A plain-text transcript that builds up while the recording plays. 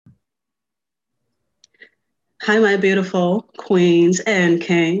Hi, my beautiful queens and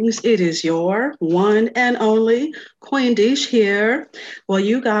kings. It is your one and only Queen Dish here. Well,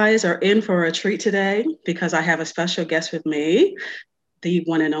 you guys are in for a treat today because I have a special guest with me, the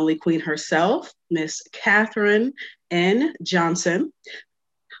one and only queen herself, Miss Katherine N Johnson.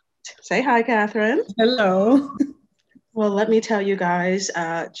 Say hi, Katherine. Hello. Well, let me tell you guys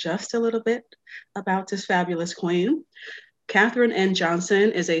just a little bit about this fabulous queen. Katherine N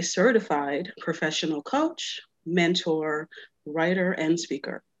Johnson is a certified professional coach, mentor, writer, and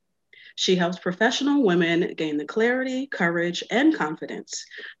speaker. She helps professional women gain the clarity, courage, and confidence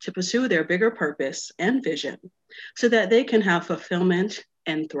to pursue their bigger purpose and vision so that they can have fulfillment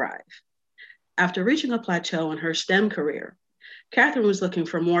and thrive. After reaching a plateau in her STEM career, Katherine was looking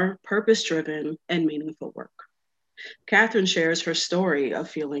for more purpose driven and meaningful work. Katherine shares her story of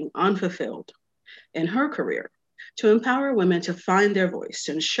feeling unfulfilled in her career to empower women to find their voice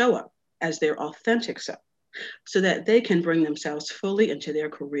and show up as their authentic self so that they can bring themselves fully into their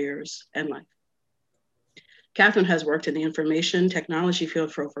careers and life. Katherine has worked in the information technology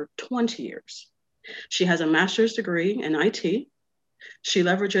field for over 20 years. She has a master's degree in IT. She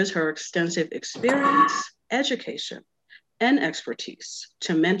leverages her extensive experience, education, and expertise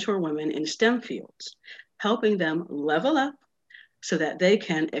to mentor women in STEM fields, helping them level up so that they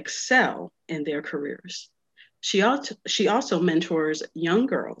can excel in their careers. She also mentors young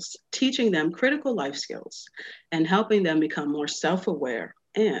girls, teaching them critical life skills and helping them become more self aware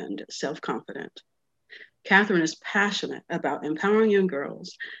and self confident. Katherine is passionate about empowering young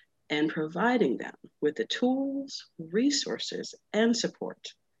girls and providing them with the tools, resources, and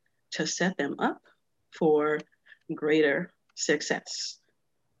support to set them up for greater success.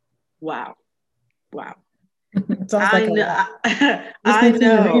 Wow. Wow. Sounds I like a know. lot. I Listening to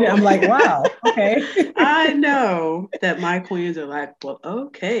you read it, know. I'm like, wow, okay. I know that my queens are like, well,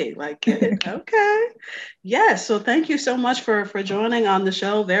 okay, like get it, okay. Yes. So thank you so much for joining on the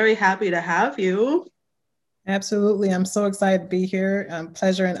show. Very happy to have you. Absolutely. I'm so excited to be here.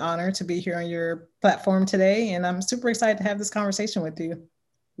 Pleasure and honor to be here on your platform today. And I'm super excited to have this conversation with you.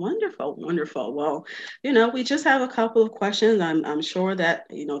 Wonderful, wonderful. Well, we just have a couple of questions. I'm sure that,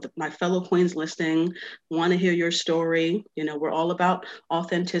 my fellow queens listening want to hear your story. We're all about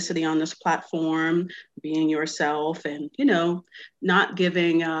authenticity on this platform, being yourself and, not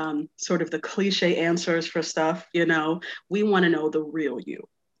giving sort of the cliche answers for stuff. We want to know the real you,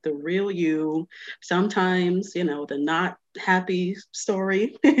 the real you. Sometimes, the not happy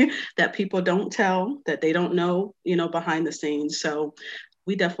story that people don't tell, that they don't know, behind the scenes. So,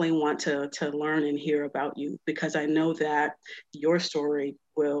 we definitely want to learn and hear about you because I know that your story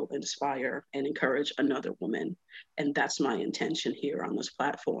will inspire and encourage another woman. And that's my intention here on this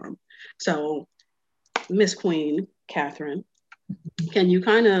platform. So, Miss Queen, Katherine, can you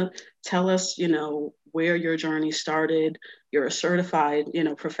kind of tell us, where your journey started? You're a certified,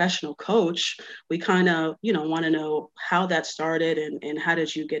 professional coach. We kind of, want to know how that started and how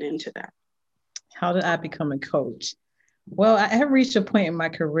did you get into that? How did I become a coach? Well, I have reached a point in my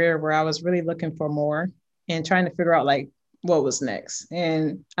career where I was really looking for more and trying to figure out like what was next.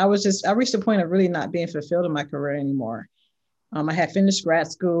 And I reached a point of really not being fulfilled in my career anymore. I had finished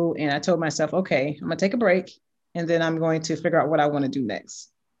grad school and I told myself, okay, I'm going to take a break and then I'm going to figure out what I want to do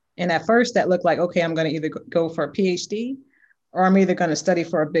next. And at first, that looked like, okay, I'm going to either go for a PhD or I'm either going to study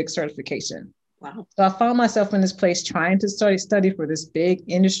for a big certification. Wow. So I found myself in this place trying to study for this big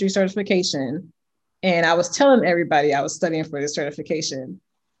industry certification. And I was telling everybody I was studying for this certification,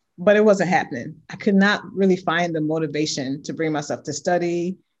 but it wasn't happening. I could not really find the motivation to bring myself to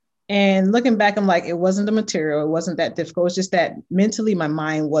study. And looking back, I'm like, it wasn't the material, it wasn't that difficult. It's just that mentally my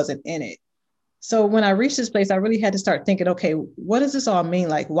mind wasn't in it. So when I reached this place, I really had to start thinking, okay, what does this all mean?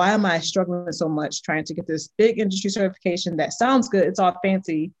 Like, why am I struggling so much trying to get this big industry certification that sounds good? It's all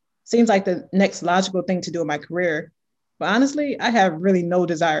fancy, seems like the next logical thing to do in my career. But honestly, I have really no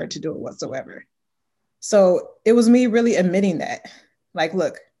desire to do it whatsoever. So it was me really admitting that, like,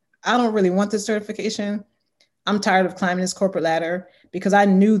 look, I don't really want this certification. I'm tired of climbing this corporate ladder because I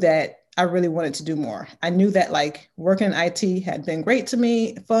knew that I really wanted to do more. I knew that like working in IT had been great to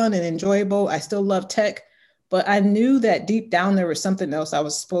me, fun and enjoyable. I still love tech, but I knew that deep down there was something else I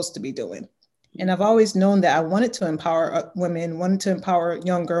was supposed to be doing. And I've always known that I wanted to empower women, wanted to empower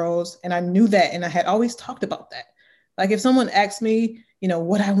young girls. And I knew that. And I had always talked about that. Like if someone asked me,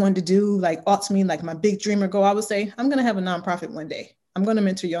 what I wanted to do, like ought to me, like my big dream or goal, I would say, I'm going to have a nonprofit one day. I'm going to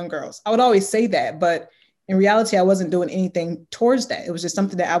mentor young girls. I would always say that, but in reality, I wasn't doing anything towards that. It was just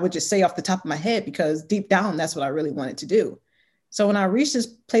something that I would just say off the top of my head because deep down, that's what I really wanted to do. So when I reached this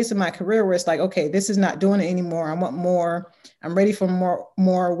place in my career where it's like, okay, this is not doing it anymore. I want more. I'm ready for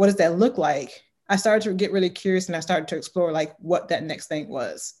more. What does that look like? I started to get really curious and I started to explore like what that next thing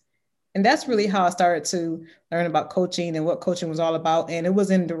was. And that's really how I started to learn about coaching and what coaching was all about. And it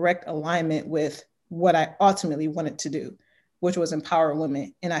was in direct alignment with what I ultimately wanted to do, which was empower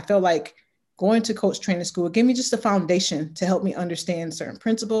women. And I felt like going to coach training school gave me just a foundation to help me understand certain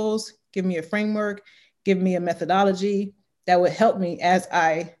principles, give me a framework, give me a methodology that would help me as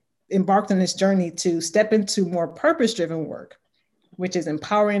I embarked on this journey to step into more purpose driven work, which is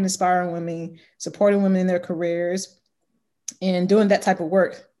empowering, inspiring women, supporting women in their careers, and doing that type of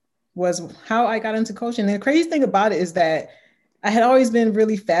work was how I got into coaching. And the crazy thing about it is that I had always been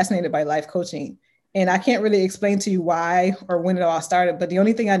really fascinated by life coaching. And I can't really explain to you why or when it all started, but the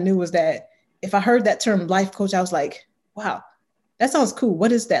only thing I knew was that if I heard that term life coach, I was like, wow, that sounds cool.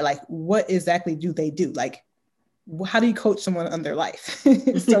 What is that? Like, what exactly do they do? Like, how do you coach someone on their life?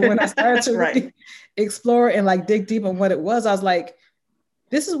 So when I started to Right. really explore and like dig deep on what it was, I was like,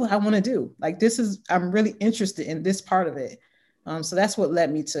 this is what I want to do. Like, I'm really interested in this part of it. So that's what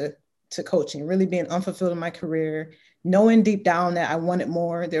led me to coaching, really being unfulfilled in my career, knowing deep down that I wanted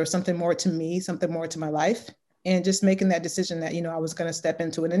more. There was something more to me, something more to my life, and just making that decision that, I was going to step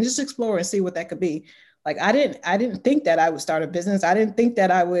into it and just explore and see what that could be. Like, I didn't think that I would start a business. I didn't think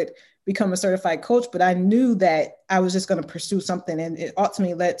that I would become a certified coach, but I knew that I was just going to pursue something. And it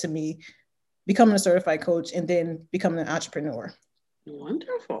ultimately led to me becoming a certified coach and then becoming an entrepreneur.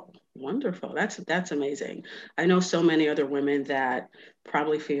 Wonderful. Wonderful. That's amazing. I know so many other women that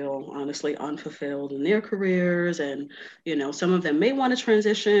probably feel honestly unfulfilled in their careers, and some of them may want to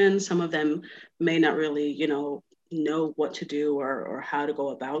transition, some of them may not really, know what to do or how to go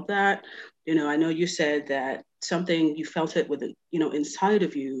about that. I know you said that something you felt it within, inside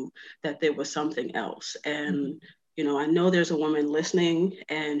of you, that there was something else. Mhm. And I know there's a woman listening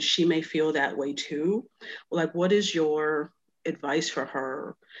and she may feel that way too. Like, what is your advice for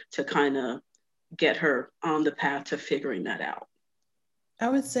her to kind of get her on the path to figuring that out? I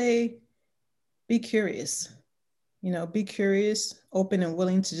would say be curious, be curious, open, and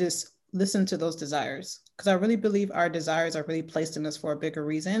willing to just listen to those desires. Because I really believe our desires are really placed in us for a bigger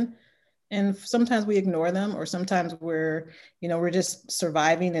reason. And sometimes we ignore them, or sometimes we're just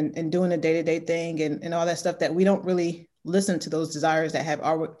surviving and doing a day-to-day thing and all that stuff that we don't really listen to those desires that have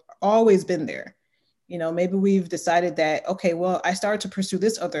always been there. Maybe we've decided that, okay, well, I started to pursue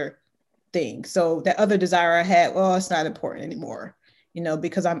this other thing. So that other desire I had, well, it's not important anymore,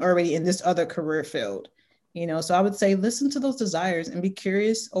 because I'm already in this other career field. So I would say listen to those desires and be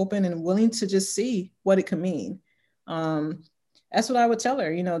curious, open, and willing to just see what it could mean. Um, that's what I would tell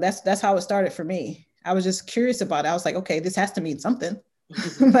her. That's how it started for me. I was just curious about it. I was like, okay, this has to mean something.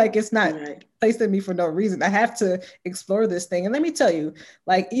 Like, it's not Right. placed in me for no reason. I have to explore this thing. And let me tell you,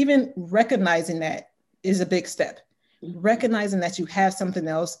 like, even recognizing that is a big step. Recognizing that you have something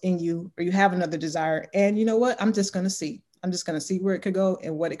else in you or you have another desire. And you know what? I'm just going to see where it could go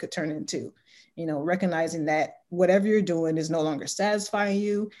and what it could turn into. Recognizing that whatever you're doing is no longer satisfying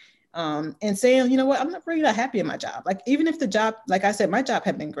you. And saying, you know what, I'm not really not happy in my job. Like, even if the job, like I said, my job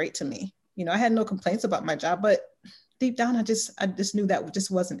had been great to me. I had no complaints about my job, but deep down, I just knew that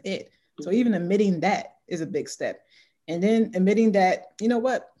just wasn't it. So even admitting that is a big step. And then admitting that, you know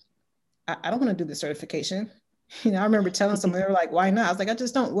what, I don't want to do the certification. I remember telling someone, they were like, why not? I was like, I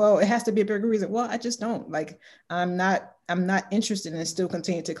just don't. Well, it has to be a bigger reason. Well, I just don't. Like, I'm not interested in still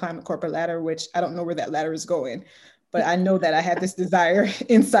continue to climb the corporate ladder, which I don't know where that ladder is going. But I know that I have this desire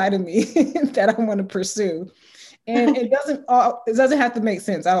inside of me that I want to pursue. And it doesn't have to make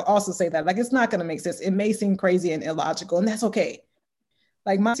sense. I'll also say that, like, it's not going to make sense. It may seem crazy and illogical, and that's okay.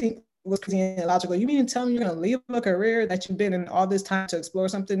 Like, my team was crazy and illogical. You mean to tell me you're going to leave a career that you've been in all this time to explore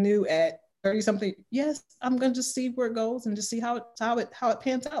something new at 30 something? Yes, I'm going to just see where it goes and just see how it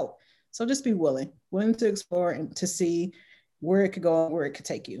pans out. So just be willing to explore and to see where it could go and where it could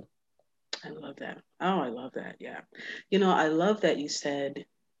take you. I love that. Oh, I love that. Yeah. I love that you said,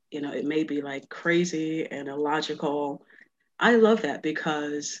 it may be like crazy and illogical. I love that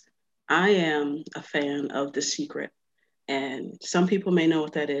because I am a fan of The Secret. And some people may know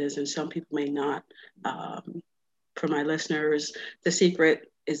what that is, and some people may not. Um, for my listeners, The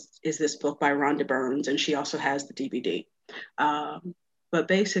Secret is this book by Rhonda Burns, and she also has the DVD. But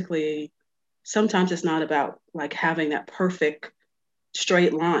basically, sometimes it's not about like having that perfect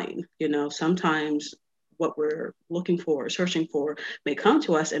straight line. Sometimes what we're looking for, searching for, may come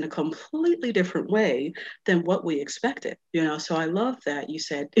to us in a completely different way than what we expected. So I love that you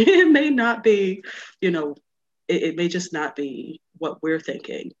said it may not be, you know, it may just not be what we're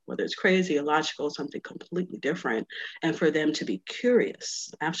thinking, whether it's crazy, illogical, something completely different. And for them to be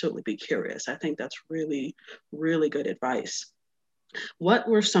curious, absolutely be curious. I think that's really, really good advice. What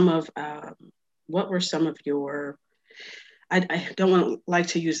were some of what were some of your, I don't want to like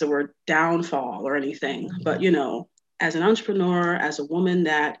to use the word downfall or anything, but as an entrepreneur, as a woman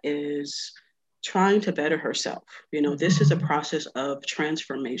that is trying to better herself, this is a process of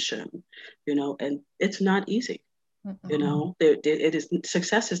transformation, and it's not easy. It is,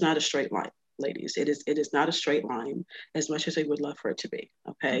 success is not a straight line, ladies. It is not a straight line as much as they would love for it to be.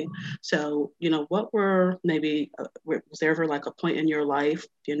 Okay, so what were maybe was there ever like a point in your life,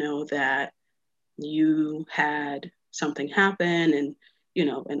 that you had something happen, and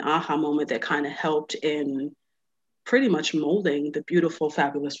an aha moment that kind of helped in pretty much molding the beautiful,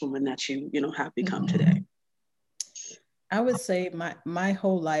 fabulous woman that you have become today? I would say my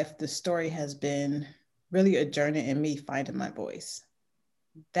whole life, the story has been really a journey in me finding my voice.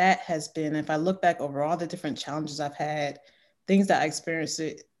 That has been, if I look back over all the different challenges I've had, things that I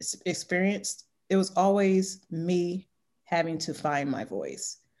experienced, it was always me having to find my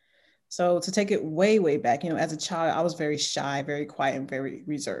voice. So to take it way, way back, as a child, I was very shy, very quiet, and very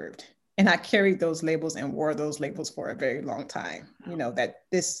reserved. And I carried those labels and wore those labels for a very long time, that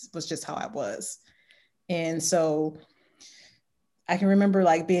this was just how I was. And so I can remember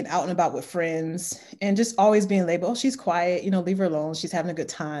like being out and about with friends and just always being labeled, oh, she's quiet, leave her alone. She's having a good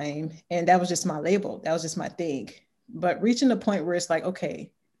time. And that was just my label. That was just my thing. But reaching a point where it's like,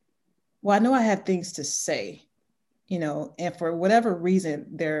 okay, well, I know I have things to say, and for whatever reason,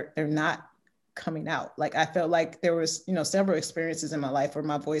 they're not coming out. Like I felt like there was, several experiences in my life where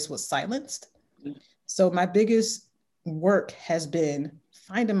my voice was silenced. So my biggest work has been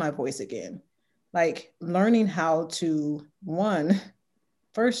finding my voice again, like learning how to, one,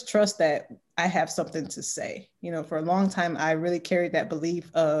 first trust that I have something to say. For a long time, I really carried that belief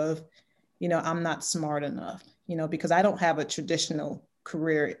of, I'm not smart enough, because I don't have a traditional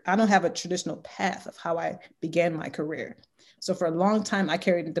career. I don't have a traditional path of how I began my career. So for a long time, I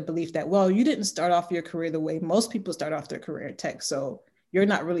carried the belief that, well, you didn't start off your career the way most people start off their career in tech. So you're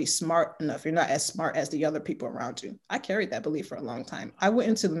not really smart enough. You're not as smart as the other people around you. I carried that belief for a long time. I went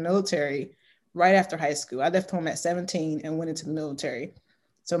into the military right after high school. I left home at 17 and went into the military.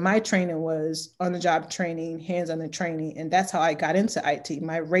 So my training was on the job training, hands-on the training, and that's how I got into IT.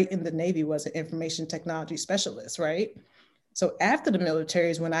 My rate in the Navy was an information technology specialist, right? So after the military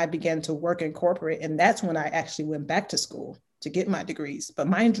is when I began to work in corporate, and that's when I actually went back to school to get my degrees. But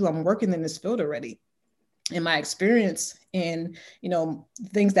mind you, I'm working in this field already. And my experience and,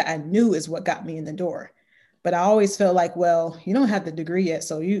 things that I knew is what got me in the door. But I always felt like, well, you don't have the degree yet,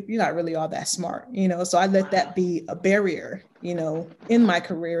 so you're not really all that smart, So I let that be a barrier, in my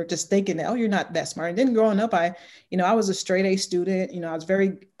career, just thinking that, oh, you're not that smart. And then growing up, I was a straight A student.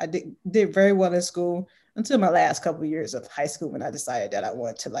 I did very well in school until my last couple of years of high school when I decided that I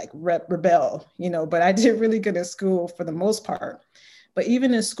wanted to like rebel, But I did really good in school for the most part. But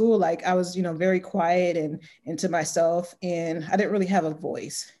even in school, like I was, very quiet and to myself, and I didn't really have a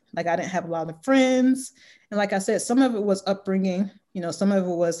voice. Like I didn't have a lot of friends. And like I said, some of it was upbringing, some of it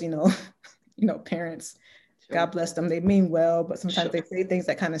was, parents, Sure. God bless them. They mean well, but sometimes Sure. they say things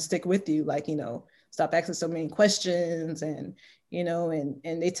that kind of stick with you, like, stop asking so many questions and,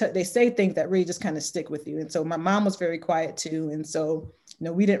 and they say things that really just kind of stick with you. And so my mom was very quiet too. And so,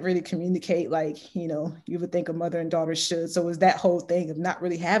 we didn't really communicate like, you would think a mother and daughter should. So it was that whole thing of not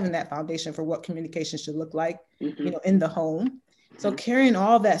really having that foundation for what communication should look like, in the home. So carrying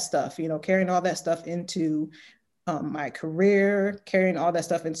all that stuff, into my career, carrying all that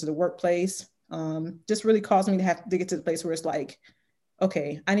stuff into the workplace, just really caused me to have to get to the place where it's like,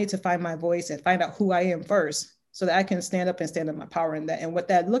 okay, I need to find my voice and find out who I am first so that I can stand up my power in that. And what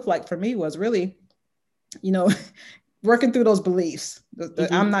that looked like for me was really, you know, working through those beliefs, the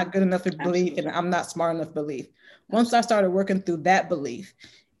I'm not good enough belief and I'm not smart enough belief. Once I started working through that belief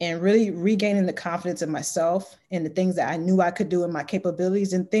and really regaining the confidence in myself and the things that I knew I could do and my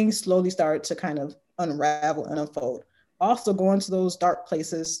capabilities, and things slowly started to kind of unravel and unfold. Also going to those dark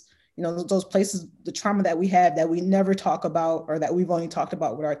places, those places, the trauma that we have that we never talk about or that we've only talked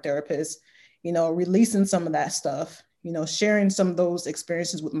about with our therapists, releasing some of that stuff, sharing some of those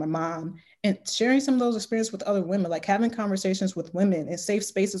experiences with my mom and sharing some of those experiences with other women, like having conversations with women in safe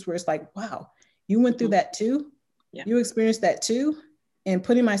spaces where it's like, wow, you went through that too. Yeah. You experienced that too. And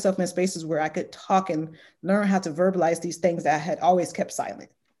putting myself in spaces where I could talk and learn how to verbalize these things that I had always kept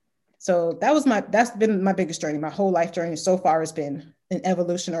silent. So that's been my biggest journey. My whole life journey so far has been an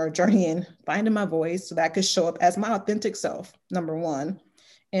evolution or a journey in finding my voice so that I could show up as my authentic self, number one.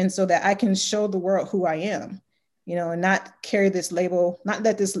 And so that I can show the world who I am, and not carry this label, not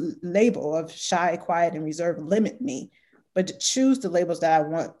let this label of shy, quiet, and reserved limit me, but to choose the labels that I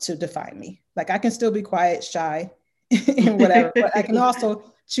want to define me. Like I can still be quiet, shy, and whatever, but I can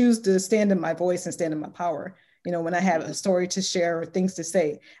also choose to stand in my voice and stand in my power. When I have a story to share or things to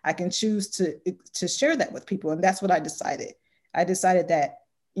say, I can choose to share that with people. And that's what I decided. I decided that,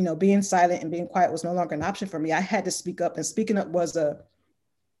 being silent and being quiet was no longer an option for me. I had to speak up, and speaking up was an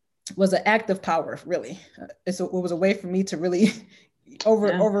act of power, really. It was a way for me to really Yeah.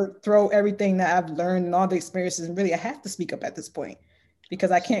 overthrow everything that I've learned and all the experiences. And really, I have to speak up at this point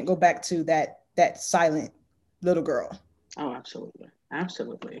because I can't go back to that silent little girl. Oh, absolutely.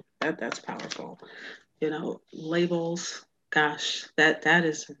 Absolutely. That's powerful. Labels, gosh, that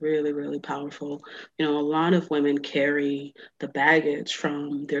is really, really powerful. A lot of women carry the baggage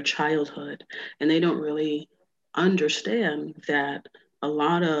from their childhood, and they don't really understand that a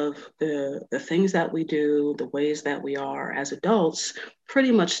lot of the things that we do, the ways that we are as adults,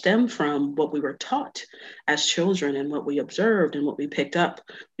 pretty much stem from what we were taught as children and what we observed and what we picked up,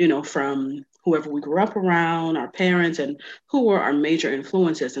 from whoever we grew up around, our parents, and who were our major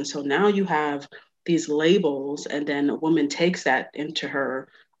influences. And so now you have these labels, and then a woman takes that into her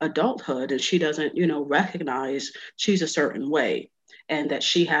adulthood, and she doesn't recognize she's a certain way, and that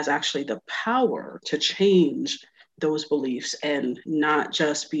she has actually the power to change those beliefs and not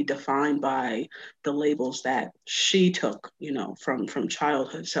just be defined by the labels that she took from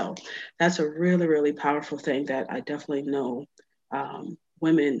childhood. So that's a really, really powerful thing that I definitely know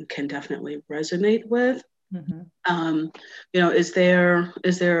women can definitely resonate with. Mm-hmm. um, is there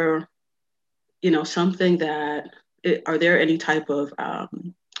something that are there any type of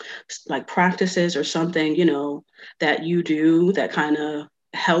like practices or something, that you do that kind of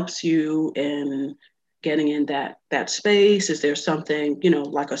helps you in getting in that space? Is there something,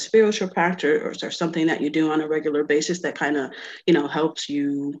 like a spiritual practice, or is there something that you do on a regular basis that kind of, helps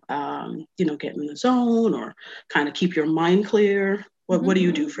you, get in the zone or kind of keep your mind clear? What do Mm-hmm.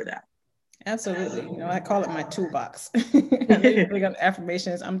 you do for that? Absolutely. I call it my toolbox. I know you're big on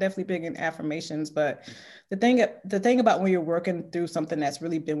affirmations. I'm definitely big in affirmations, but the thing about when you're working through something that's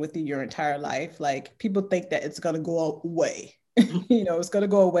really been with you your entire life, like people think that it's going to go away. It's going to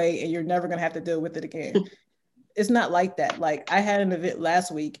go away and you're never going to have to deal with it again. It's not like that. Like I had an event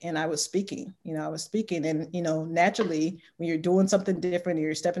last week and I was speaking and, naturally when you're doing something different and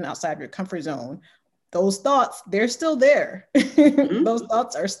you're stepping outside your comfort zone, those thoughts, they're still there. Mhm. Those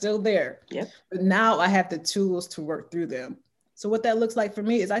thoughts are still there. Yep. But now I have the tools to work through them. So what that looks like for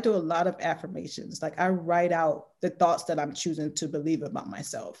me is I do a lot of affirmations. Like I write out the thoughts that I'm choosing to believe about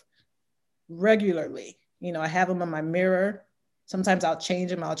myself regularly. I have them on my mirror. Sometimes I'll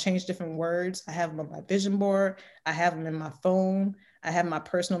change them. I'll change different words. I have them on my vision board. I have them in my phone. I have my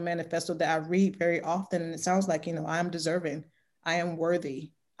personal manifesto that I read very often. And it sounds like, I am deserving. I am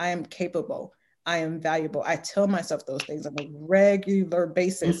worthy. I am capable. I am valuable. I tell myself those things on a regular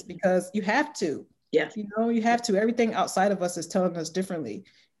basis Mhm. because you have to. Yes. You have to. Everything outside of us is telling us differently.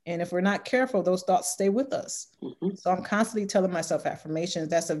 And if we're not careful, those thoughts stay with us. Mhm. So I'm constantly telling myself affirmations.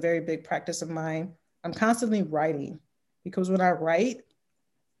 That's a very big practice of mine. I'm constantly writing because when I write,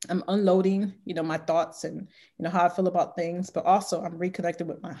 I'm unloading, my thoughts and how I feel about things, but also I'm reconnected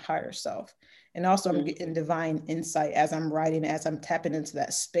with my higher self. And also I'm Mhm. getting divine insight as I'm writing, as I'm tapping into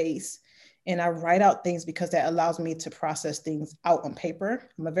that space. And I write out things because that allows me to process things out on paper.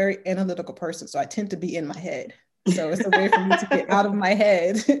 I'm a very analytical person, so I tend to be in my head. So it's a way for me to get out of my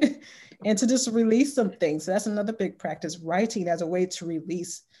head and to just release some things. So that's another big practice, writing as a way to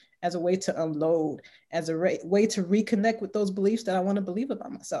release, as a way to unload, as a way to reconnect with those beliefs that I want to believe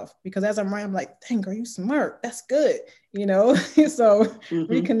about myself. Because as I'm writing, I'm like, dang, girl, you smart. That's good. So Mhm.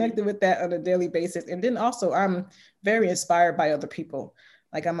 reconnected with that on a daily basis. And then also I'm very inspired by other people.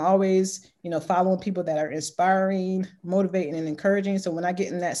 Like I'm always, following people that are inspiring, motivating, and encouraging. So when I get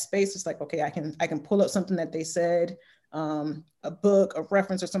in that space, it's like, okay, I can pull up something that they said, a book, a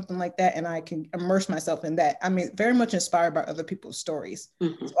reference, or something like that, and I can immerse myself in that. I mean, very much inspired by other people's stories.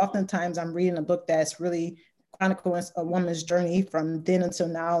 Mhm. So oftentimes I'm reading a book that's really chronicling a woman's journey from then until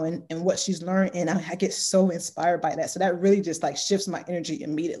now and what she's learned. And I get so inspired by that. So that really just like shifts my energy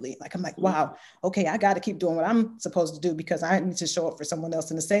immediately. Like I'm like, Mhm. wow, okay, I got to keep doing what I'm supposed to do because I need to show up for someone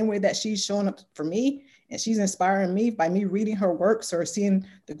else in the same way that she's showing up for me. And she's inspiring me by me reading her works or seeing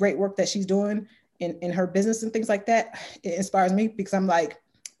the great work that she's doing in her business and things like that. It inspires me because I'm like,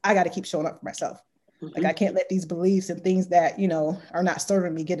 I got to keep showing up for myself. Like I Mhm. can't let these beliefs and things that, are not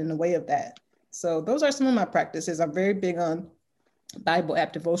serving me get in the way of that. So those are some of my practices. I'm very big on Bible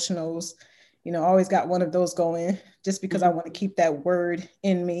app devotionals. Always got one of those going just because I Mhm. want to keep that word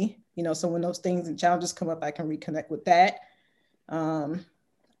in me, so when those things and challenges come up, I can reconnect with that. Um,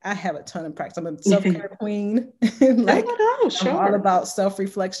 I have a ton of practice. I'm a self-care queen. No, Like no, I'm all sure. about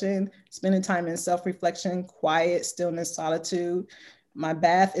self-reflection, spending time in self-reflection, quiet, stillness, solitude. My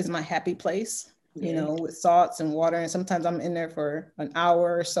bath is my happy place, Yeah. with salts and water. And sometimes I'm in there for an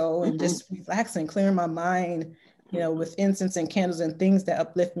hour or so and Mm-hmm. just relaxing, clearing my mind, Mm-hmm. with incense and candles and things that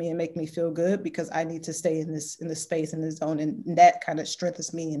uplift me and make me feel good, because I need to stay in this space, in this zone. And that kind of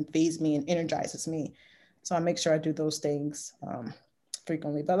strengthens me and feeds me and energizes me. So I make sure I do those things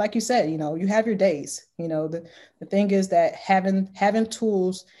frequently. But like you said, you have your days. The thing is that having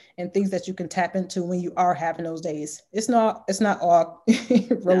tools and things that you can tap into when you are having those days. It's not all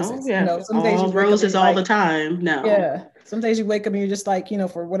No, roses. yeah. Some days All you wake up and roses you're all the like, time. No. yeah. Some days you wake up and you're just like,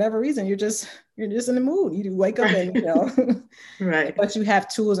 for whatever reason, you're just in the mood. You wake up Right. and Right. but you have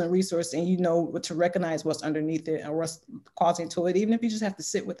tools and resources, and you know what to recognize what's underneath it or what's causing to it, even if you just have to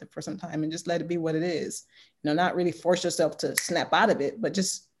sit with it for some time and just let it be what it is. Not really force yourself to snap out of it, but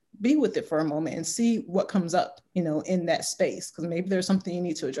just be with it for a moment and see what comes up, in that space. Because maybe there's something you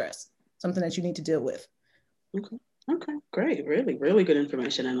need to address, something that you need to deal with. Okay. Okay. Great. Really, really good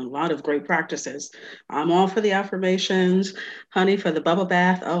information and a lot of great practices. I'm all for the affirmations, honey, for the bubble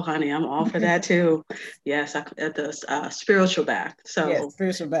bath. Oh, honey, I'm all for that too. Yes, at the spiritual bath. Yes, So,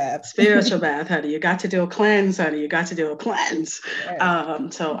 spiritual bath. spiritual bath, honey. You got to do a cleanse, honey. You got to do a cleanse.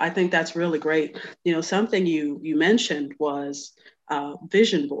 Yes. So I think that's really great. Something you mentioned was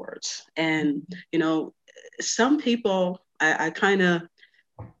vision boards, and some people I kind of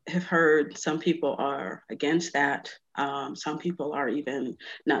have heard some people are against that. Some people are even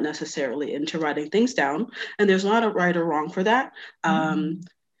not necessarily into writing things down, and there's not a right or wrong for that. Um, Mm-hmm.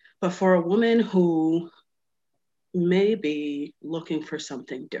 but for a woman who may be looking for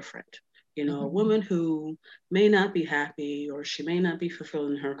something different, a Mm-hmm. woman who may not be happy or she may not be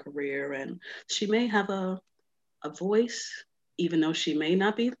fulfilling her career, and she may have a voice, even though she may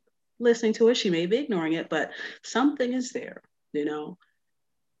not be listening to it, she may be ignoring it, but something is there, you know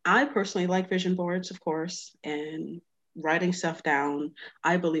I personally like vision boards, of course, and writing stuff down.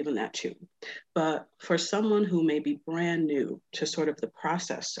 I believe in that too. But for someone who may be brand new to sort of the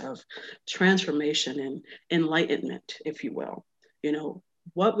process of transformation and enlightenment, if you will, you know,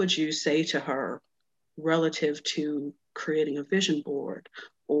 what would you say to her relative to creating a vision board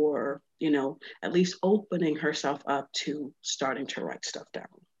or, at least opening herself up to starting to write stuff down?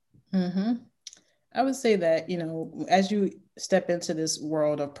 Mm-hmm. I would say that, as you step into this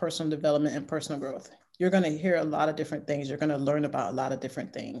world of personal development and personal growth, you're going to hear a lot of different things. You're going to learn about a lot of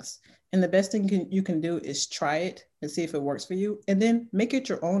different things. And the best thing you can do is try it and see if it works for you, and then make it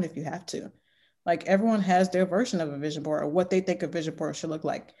your own if you have to. Like, everyone has their version of a vision board or what they think a vision board should look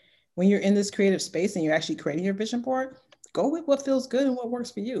like. When you're in this creative space and you're actually creating your vision board, go with what feels good and what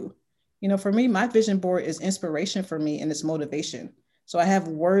works for you. For me, my vision board is inspiration for me and it's motivation. So I have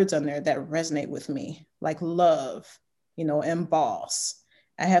words on there that resonate with me, like love, and boss.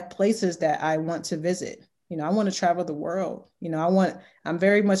 I have places that I want to visit. I want to travel the world. I'm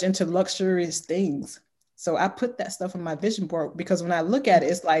very much into luxurious things. So I put that stuff on my vision board because when I look at it,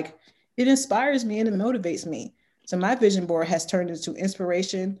 it's like it inspires me and it motivates me. So my vision board has turned into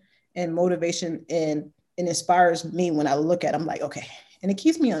inspiration and motivation, and it inspires me when I look at it. I'm like, okay. And it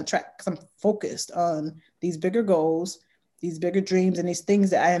keeps me on track because I'm focused on these bigger goals, these bigger dreams, and these things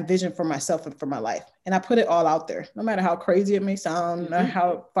that I envision for myself and for my life. And I put it all out there, no matter how crazy it may sound or Mm-hmm.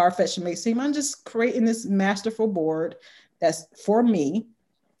 how far-fetched it may seem. I'm just creating this masterful board that's for me,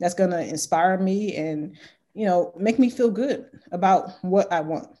 that's going to inspire me and, make me feel good about what I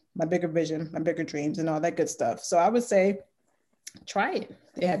want, my bigger vision, my bigger dreams, and all that good stuff. So I would say try it.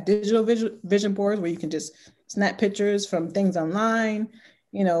 They have digital vision boards where you can just snap pictures from things online,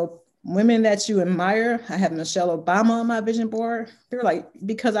 women that you admire. I have Michelle Obama on my vision board. They're like,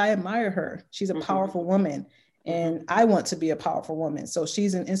 because I admire her. She's a Mm-hmm. powerful woman Mm-hmm. and I want to be a powerful woman. So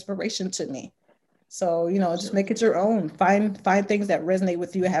she's an inspiration to me. So, just make Absolutely. it your own. Find things that resonate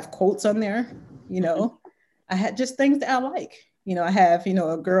with you. I have quotes on there, you Mm-hmm. know. I had just things that I like. I have,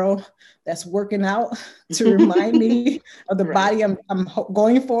 a girl that's working out to remind me of the Right. body I'm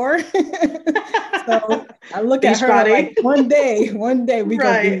going for. So I look at Beach her like body. one day we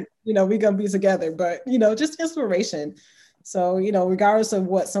gonna Right. be, we gonna be together. But just inspiration. So, regardless of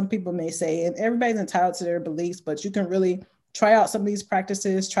what some people may say, and everybody's entitled to their beliefs, but you can really try out some of these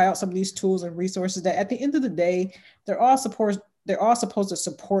practices, try out some of these tools and resources that at the end of the day, they're all supposed to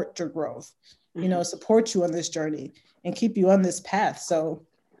support your growth, Mm-hmm. support you on this journey and keep you on this path. So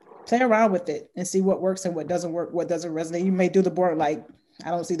play around with it and see what works and what doesn't work, what doesn't resonate. You may do the board like,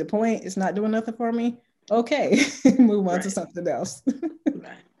 I don't see the point. It's not doing nothing for me. Okay, move on to Right. something else.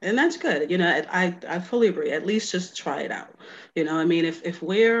 Right. And that's good. I fully agree. At least just try it out. I mean, if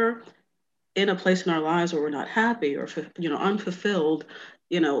we're in a place in our lives where we're not happy or unfulfilled,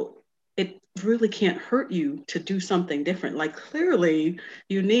 you know, it really can't hurt you to do something different. Like clearly,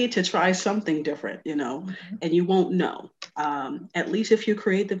 you need to try something different, Mhm. and you won't know. At least if you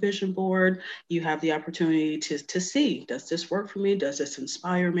create the vision board, you have the opportunity to see, does this work for me? Does this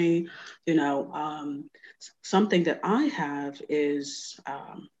inspire me? You know, something that I have is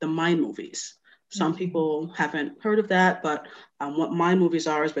the mind movies. Some Mhm. people haven't heard of that, but what mind movies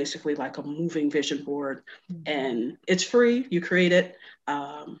are is basically like a moving vision board, Mhm. and it's free. You create it,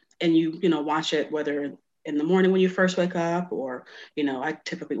 and you watch it whether in the morning when you first wake up, or I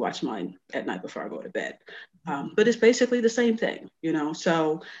typically watch mine at night before I go to bed. But it's basically the same thing.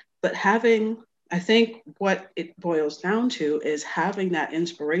 So, but having, I think what it boils down to is having that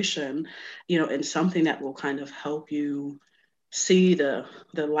inspiration, and something that will kind of help you see the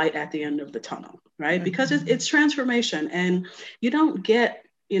light at the end of the tunnel, right? Because it's Mhm. transformation, and you don't get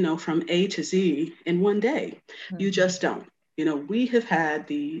from A to Z in one day. You Mhm. just don't. We have had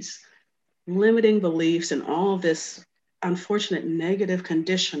these limiting beliefs and all of this unfortunate negative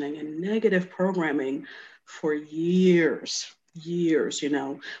conditioning and negative programming for years.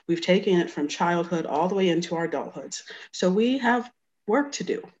 We've taken it from childhood all the way into our adulthoods. So we have work to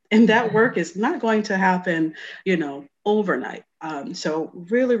do, and that work Mhm. is not going to happen overnight. So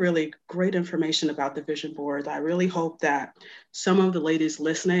really, really great information about the vision board. I really hope that some of the ladies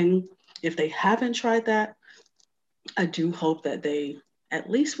listening, if they haven't tried that, I do hope that they at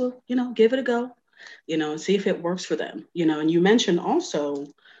least will, give it a go, and see if it works for them. And you mentioned also,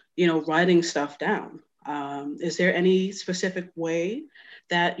 writing stuff down. Is there any specific way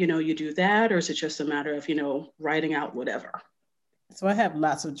that, you do that, or is it just a matter of, writing out whatever? So I have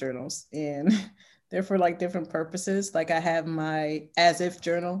lots of journals and they're for like different purposes. Like I have my as if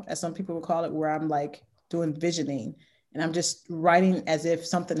journal, as some people would call it, where I'm like doing visioning and I'm just writing as if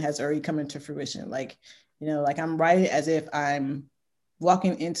something has already come into fruition. Like, like I'm writing as if I'm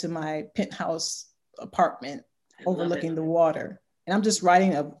walking into my penthouse apartment I love it. overlooking the water. And I'm just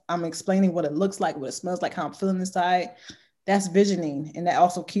writing, I'm explaining what it looks like, what it smells like, how I'm feeling inside. That's visioning. And that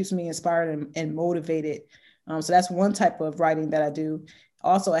also keeps me inspired and motivated. So that's one type of writing that I do.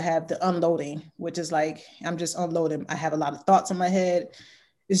 Also, I have the unloading, which is like I'm just unloading. I have a lot of thoughts in my head.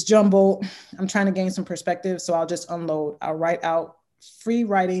 It's jumbled. I'm trying to gain some perspective. So I'll just unload. I'll write out free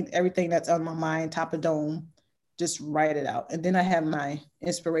writing, everything that's on my mind, top of dome, just write it out. And then I have my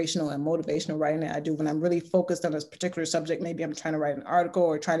inspirational and motivational writing that I do when I'm really focused on a particular subject. Maybe I'm trying to write an article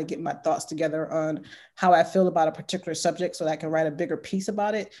or trying to get my thoughts together on how I feel about a particular subject so that I can write a bigger piece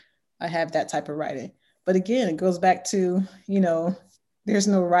about it. I have that type of writing. But again, it goes back to, there's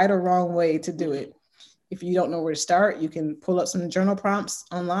no right or wrong way to do Mhm. it. If you don't know where to start, you can pull up some journal prompts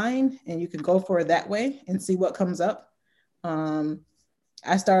online and you can go for it that way and see what comes up. Um,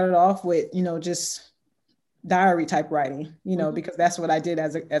 I started off with, just diary type writing, Mhm. because that's what I did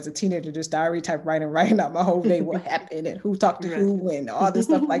as a teenager, just diary type writing, writing out my whole day, what happened and who talked to Right. who and all this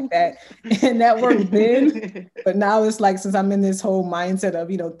stuff like that. And that worked then. But now it's like, since I'm in this whole mindset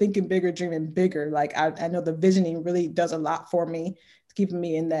of, thinking bigger, dreaming bigger, like I know the visioning really does a lot for me. It's keeping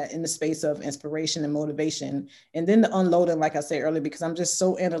me in the space of inspiration and motivation. And then the unloading, like I said earlier, because I'm just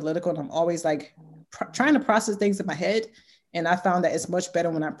so analytical and I'm always like trying to process things in my head. And I found that it's much better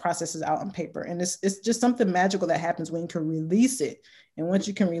when I process it out on paper. And it's just something magical that happens when you can release it. And once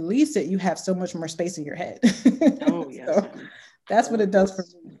you can release it, you have so much more space in your head. Oh yes, So honey. that's what Oh it does for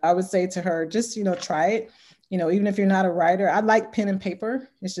yes. me. I would say to her, just, try it. Even if you're not a writer, I like pen and paper.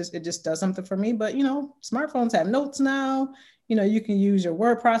 It just does something for me. But, smartphones have notes now. You can use your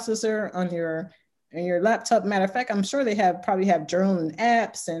word processor on your laptop. Matter of fact, I'm sure they probably have journaling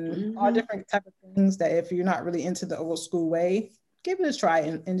apps and all Hmm. different type of things that if you're not really into the old school way, give it a try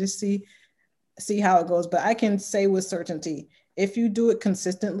and just see how it goes. But I can say with certainty, if you do it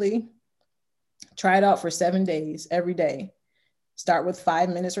consistently, try it out for 7 days every day. Start with 5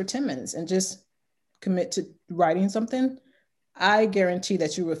 minutes or 10 minutes and just commit to writing something. I guarantee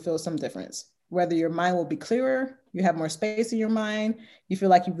that you will feel some difference. Whether your mind will be clearer, you have more space in your mind, you feel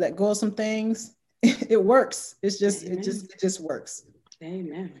like you've let go of some things. It works. It's just it Amen. just it just works.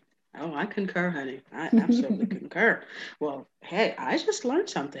 Amen. Oh, I concur, honey. I absolutely concur. Well, hey, I just learned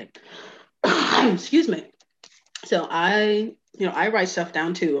something. Excuse me. So I write stuff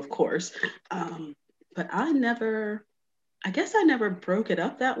down too, of course. Um, but I guess I never broke it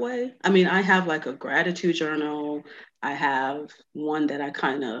up that way. I mean, I have like a gratitude journal. I have one that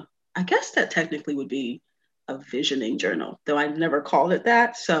I guess that technically would be a visioning journal, though I never called it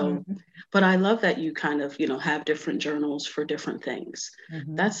that. So, Mhm. but I love that you kind of, have different journals for different things.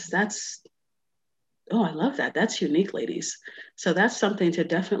 Mhm. That's Oh, I love that. That's unique, ladies. So that's something to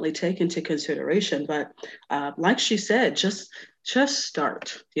definitely take into consideration. But like she said, just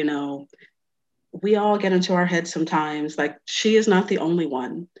start. we all get into our heads sometimes. Like she is not the only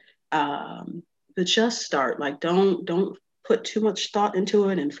one. Um, but just start. Like don't put too much thought into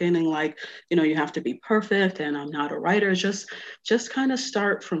it and feeling like you have to be perfect and I'm not a writer. Just kind of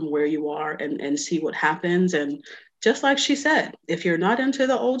start from where you are and see what happens. And just like she said, if you're not into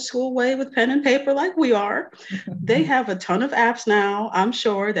the old school way with pen and paper like we are, they have a ton of apps now. I'm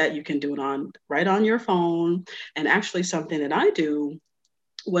sure that you can do it on right on your phone. And actually, something that I do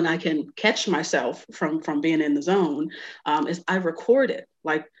when I can catch myself from being in the zone, is I record it.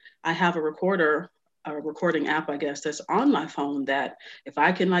 Like I have a recording app, I guess, that's on my phone that if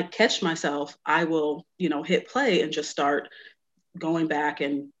I can like catch myself, I will, hit play and just start going back.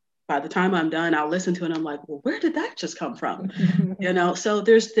 And by the time I'm done, I'll listen to it and I'm like, well, where did that just come from? So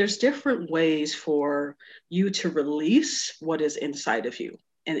there's different ways for you to release what is inside of you.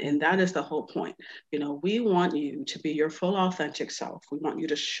 And that is the whole point. We want you to be your full authentic self. We want you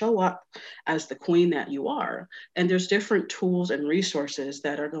to show up as the queen that you are. And there's different tools and resources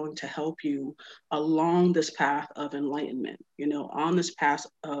that are going to help you along this path of enlightenment, on this path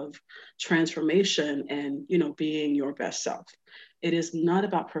of transformation and, being your best self. It is not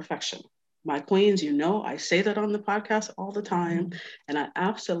about perfection. My queens, I say that on the podcast all the time, and I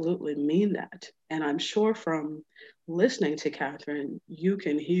absolutely mean that. And I'm sure from listening to Katherine, you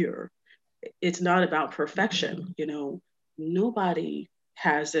can hear it's not about perfection. Nobody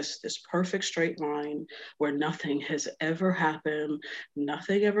has this perfect straight line where nothing has ever happened,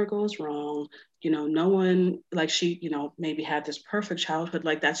 nothing ever goes wrong. No one like she, maybe had this perfect childhood.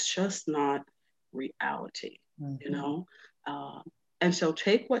 Like that's just not reality. You Mm-hmm. know, uh, and so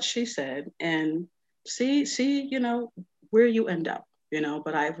take what she said and see, where you end up.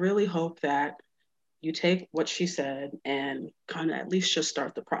 But I really hope that you take what she said and kind of at least just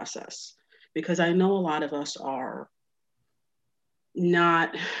start the process, because I know a lot of us are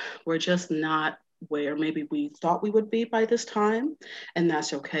not, we're just not where maybe we thought we would be by this time, and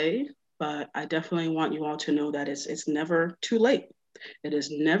that's okay. But I definitely want you all to know that it's never too late. It is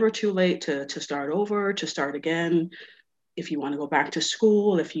never too late to start over, to start again. If you want to go back to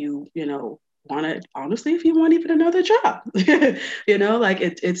school, if you want to, honestly, if you want even another job, like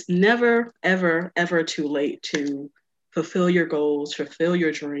it's never, ever, ever too late to fulfill your goals, fulfill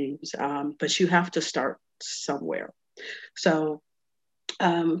your dreams. But you have to start somewhere. So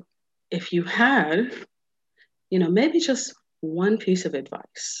um, if you had, maybe just one piece of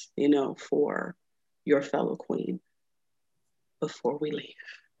advice, for your fellow queen before we leave,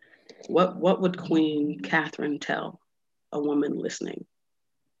 what would Queen Catherine tell a woman listening?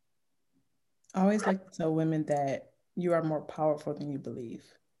 I always like to tell women that you are more powerful than you believe.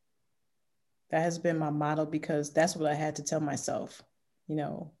 That has been my motto because that's what I had to tell myself,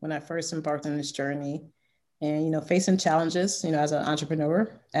 when I first embarked on this journey and, facing challenges, as an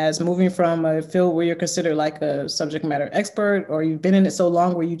entrepreneur, as moving from a field where you're considered like a subject matter expert or you've been in it so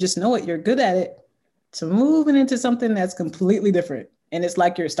long where you just know it, you're good at it, to moving into something that's completely different. And it's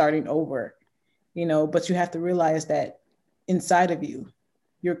like you're starting over, but you have to realize that inside of you,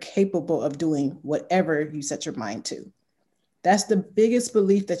 you're capable of doing whatever you set your mind to. That's the biggest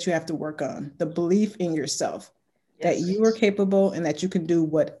belief that you have to work on, the belief in yourself, that Yes. you are capable and that you can do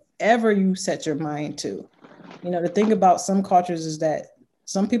whatever you set your mind to. The thing about some cultures is that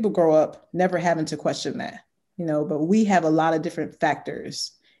some people grow up never having to question that, but we have a lot of different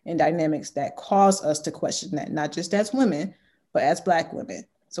factors and dynamics that cause us to question that, not just as women, but as Black women.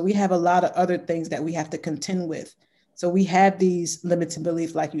 So we have a lot of other things that we have to contend with. So we have these limited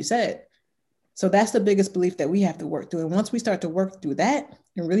beliefs, like you said. So that's the biggest belief that we have to work through. And once we start to work through that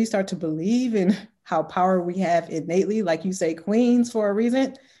and really start to believe in how power we have innately, like you say, queens for a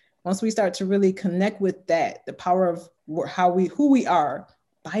reason, once we start to really connect with that, the power of who we are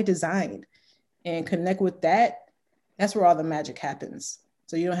by design, and connect with that, that's where all the magic happens.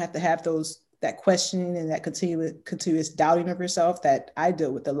 So you don't have to have that questioning and that continuous doubting of yourself that I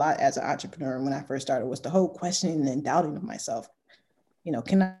deal with a lot as an entrepreneur. When I first started, was the whole questioning and doubting of myself.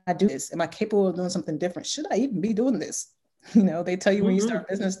 Can I do this? Am I capable of doing something different? Should I even be doing this? They tell you when you Mm-hmm. start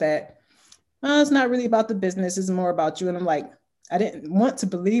business that it's not really about the business, it's more about you. And I'm like, I didn't want to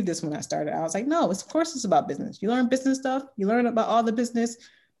believe this when I started. I was like, no, of course it's about business. You learn business stuff, you learn about all the business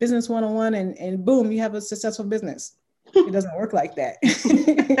 101, and boom, you have a successful business. It doesn't work like that.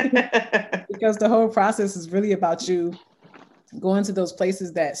 Because the whole process is really about you going to those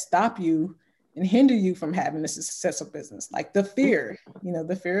places that stop you and hinder you from having a successful business, like the fear,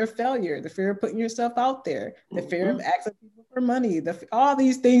 the fear of failure, the fear of putting yourself out there, the fear of asking people for money, all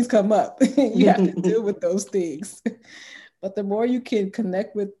these things come up. You have to deal with those things. But the more you can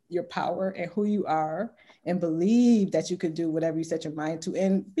connect with your power and who you are and believe that you could do whatever you set your mind to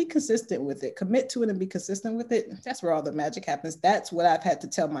and be consistent with it, commit to it and be consistent with it. That's where all the magic happens. That's what I've had to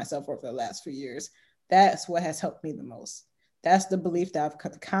tell myself over the last few years. That's what has helped me the most. That's the belief that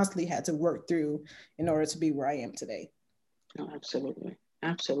I've constantly had to work through in order to be where I am today. Oh, absolutely.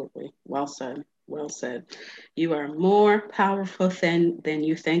 Absolutely. Well said. Well said. You are more powerful than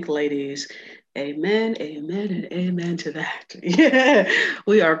you think, ladies. Amen, amen, and amen to that. Yeah.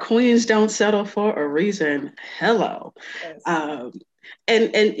 We are queens, don't settle for a reason. Hello. Yes. Um,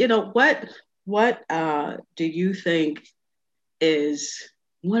 and you know what do you think is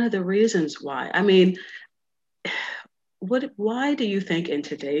one of the reasons why? I mean, why do you think in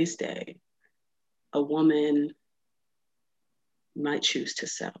today's day a woman might choose to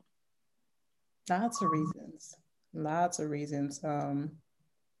settle? Lots of reasons. Lots of reasons.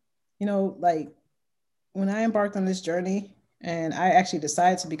 Like when I embarked on this journey and I actually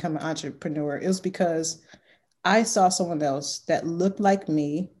decided to become an entrepreneur, it was because I saw someone else that looked like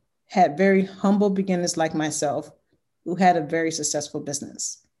me, had very humble beginnings like myself, who had a very successful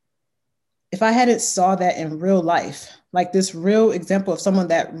business. If I hadn't saw that in real life, like this real example of someone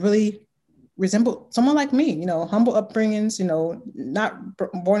that really resembled someone like me, humble upbringings, not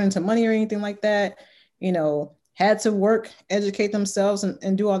born into money or anything like that, had to work, educate themselves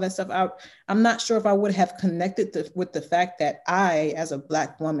and do all that stuff out. I'm not sure if I would have connected with the fact that I, as a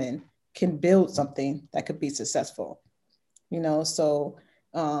Black woman, can build something that could be successful, so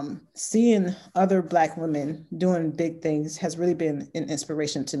seeing other Black women doing big things has really been an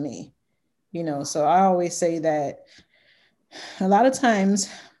inspiration to me, so I always say that a lot of times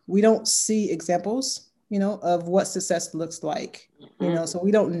we don't see examples, of what success looks like, Mm-hmm. so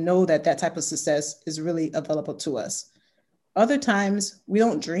we don't know that that type of success is really available to us. Other times we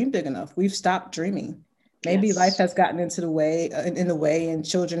don't dream big enough. We've stopped dreaming. Maybe life Yes. has gotten into the way, in the way, and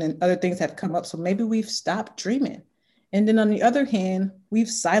children and other things have come up. So maybe we've stopped dreaming. And then on the other hand, we've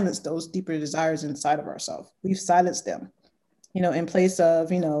silenced those deeper desires inside of ourselves. We've silenced them, in place of,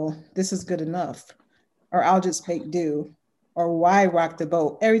 this is good enough, or I'll just make do, or why rock the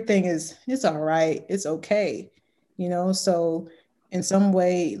boat? Everything is, it's all right, it's okay, So in some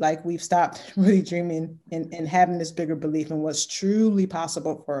way, like we've stopped really dreaming and having this bigger belief in what's truly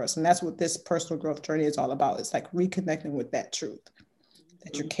possible for us. And that's what this personal growth journey is all about. It's like reconnecting with that truth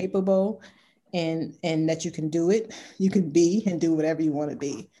that you're capable and that you can do it, you can be and do whatever you want to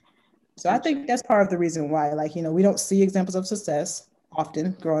be. So I think Absolutely. that's part of the reason why, like, we don't see examples of success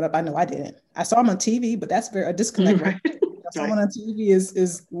often growing up. I know I didn't. I saw them on TV, but that's very a disconnect right Right. there. Right. Someone on TV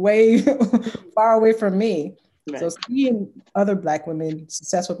is way far away from me. So Right. seeing other Black women,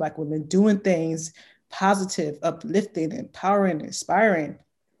 successful Black women, doing things positive, uplifting, empowering, inspiring,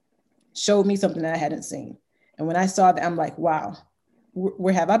 showed me something that I hadn't seen. And when I saw that, I'm like, wow,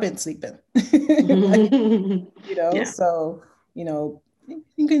 where have I been sleeping? Like, Yeah. so you know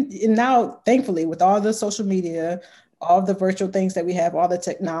you can, and now thankfully with all the social media, all the virtual things that we have, all the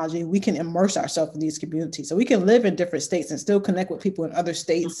technology, we can immerse ourselves in these communities, so we can live in different states and still connect with people in other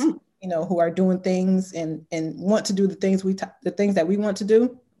states, Hmm. who are doing things and want to do the things the things that we want to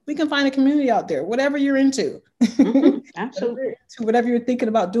do. We can find a community out there, whatever you're into. Hmm. Whatever you're Absolutely. into, whatever you're thinking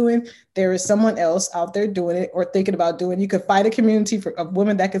about doing, there is someone else out there doing it or thinking about doing. You could find a community of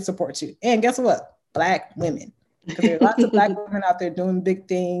women that can support you. And guess what? Black women, because there are lots of Black women out there doing big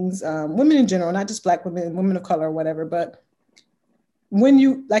things. Women in general, not just Black women, women of color or whatever. But when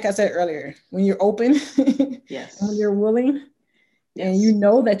you, like I said earlier, when you're open and when Yes. you're willing and you Yes.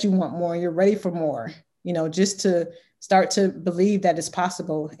 know that you want more and you're ready for more, just to start to believe that it's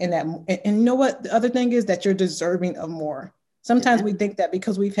possible and that, and you know what? The other thing is that you're deserving of more. Sometimes we Amen. think that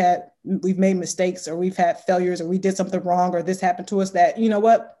because we've made mistakes or we've had failures or we did something wrong or this happened to us, that, you know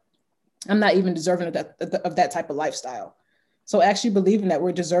what? I'm not even deserving of that type of lifestyle. So actually believing that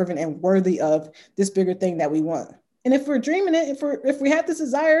we're deserving and worthy of this bigger thing that we want. And if we're dreaming it, if we have this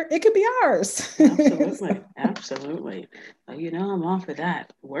desire, it could be ours. So, Absolutely. Absolutely. I'm all for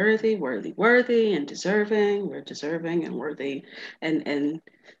that. Worthy, worthy, worthy, and deserving. We're deserving and worthy. And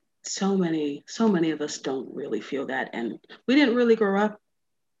so many of us don't really feel that. And we didn't really grow up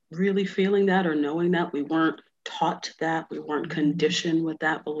really feeling that or knowing that. We weren't taught that. We weren't conditioned with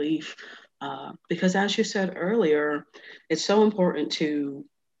that belief. Because as you said earlier, it's so important to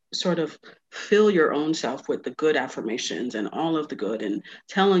sort of fill your own self with the good affirmations and all of the good and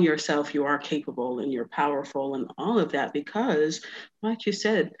telling yourself you are capable and you're powerful and all of that because like you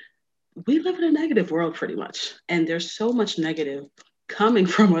said, we live in a negative world pretty much and there's so much negative coming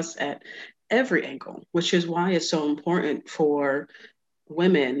from us at every angle, which is why it's so important for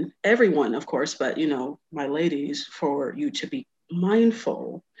women, everyone, of course, but my ladies, for you to be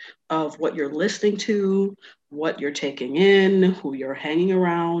mindful of what you're listening to, what you're taking in, who you're hanging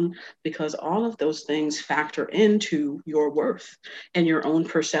around, because all of those things factor into your worth and your own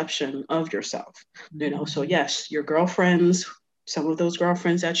perception of yourself. So Mhm. yes, your girlfriends, some of those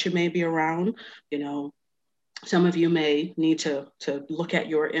girlfriends that you may be around, you know, some of you may need to look at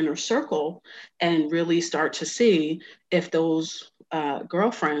your inner circle and really start to see if those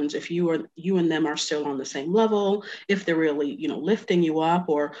girlfriends, if you and them are still on the same level, if they're really lifting you up,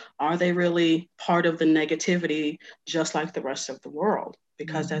 or are they really part of the negativity just like the rest of the world,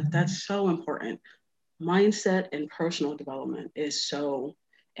 because Mhm. that's so important. Mindset and personal development is so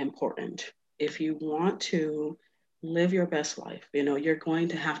important. If you want to live your best life, you're going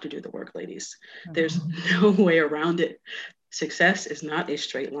to have to do the work, ladies. There's Mhm. no way around it. Success is not a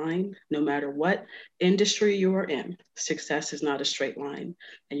straight line, no matter what industry you are in. Success is not a straight line,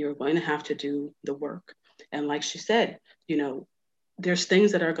 and you're going to have to do the work. And like she said, you know, there's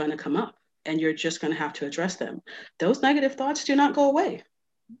things that are going to come up, and you're just going to have to address them. Those negative thoughts do not go away.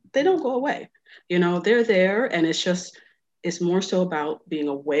 They don't go away. They're there, and it's more so about being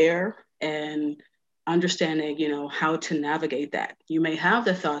aware and understanding, how to navigate that. You may have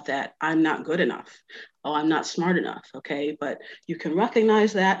the thought that I'm not good enough, oh, I'm not smart enough, okay? But you can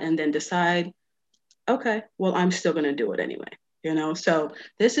recognize that and then decide, okay, well, I'm still going to do it anyway. So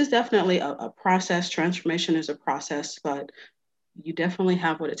this is definitely a process. Transformation is a process, but you definitely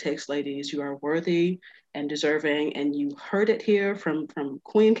have what it takes, ladies. You are worthy and deserving, and you heard it here from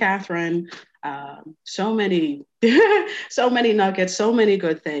Queen Catherine. So many, so many nuggets, so many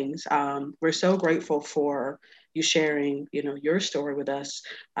good things. We're so grateful for you sharing, your story with us.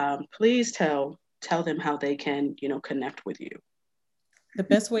 Please tell them how they can, connect with you. The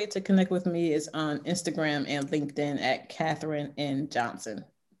best way to connect with me is on Instagram and LinkedIn at Katherine N Johnson.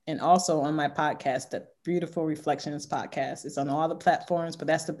 And also on my podcast, the Beautiful Reflections podcast. It's on all the platforms, but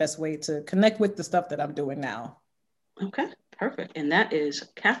that's the best way to connect with the stuff that I'm doing now. Okay, perfect. And that is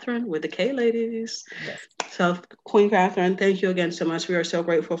Catherine with the K, ladies. Yes. So, Queen Catherine, thank you again so much. We are so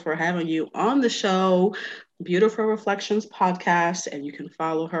grateful for having you on the show, Beautiful Reflections podcast, and you can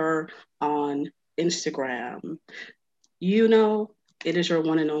follow her on Instagram. You know, it is your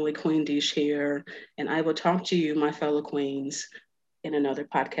one and only Queen Dish here, and I will talk to you, my fellow queens, in another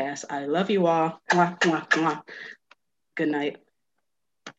podcast. I love you all. Mwah, mwah, mwah. Good night.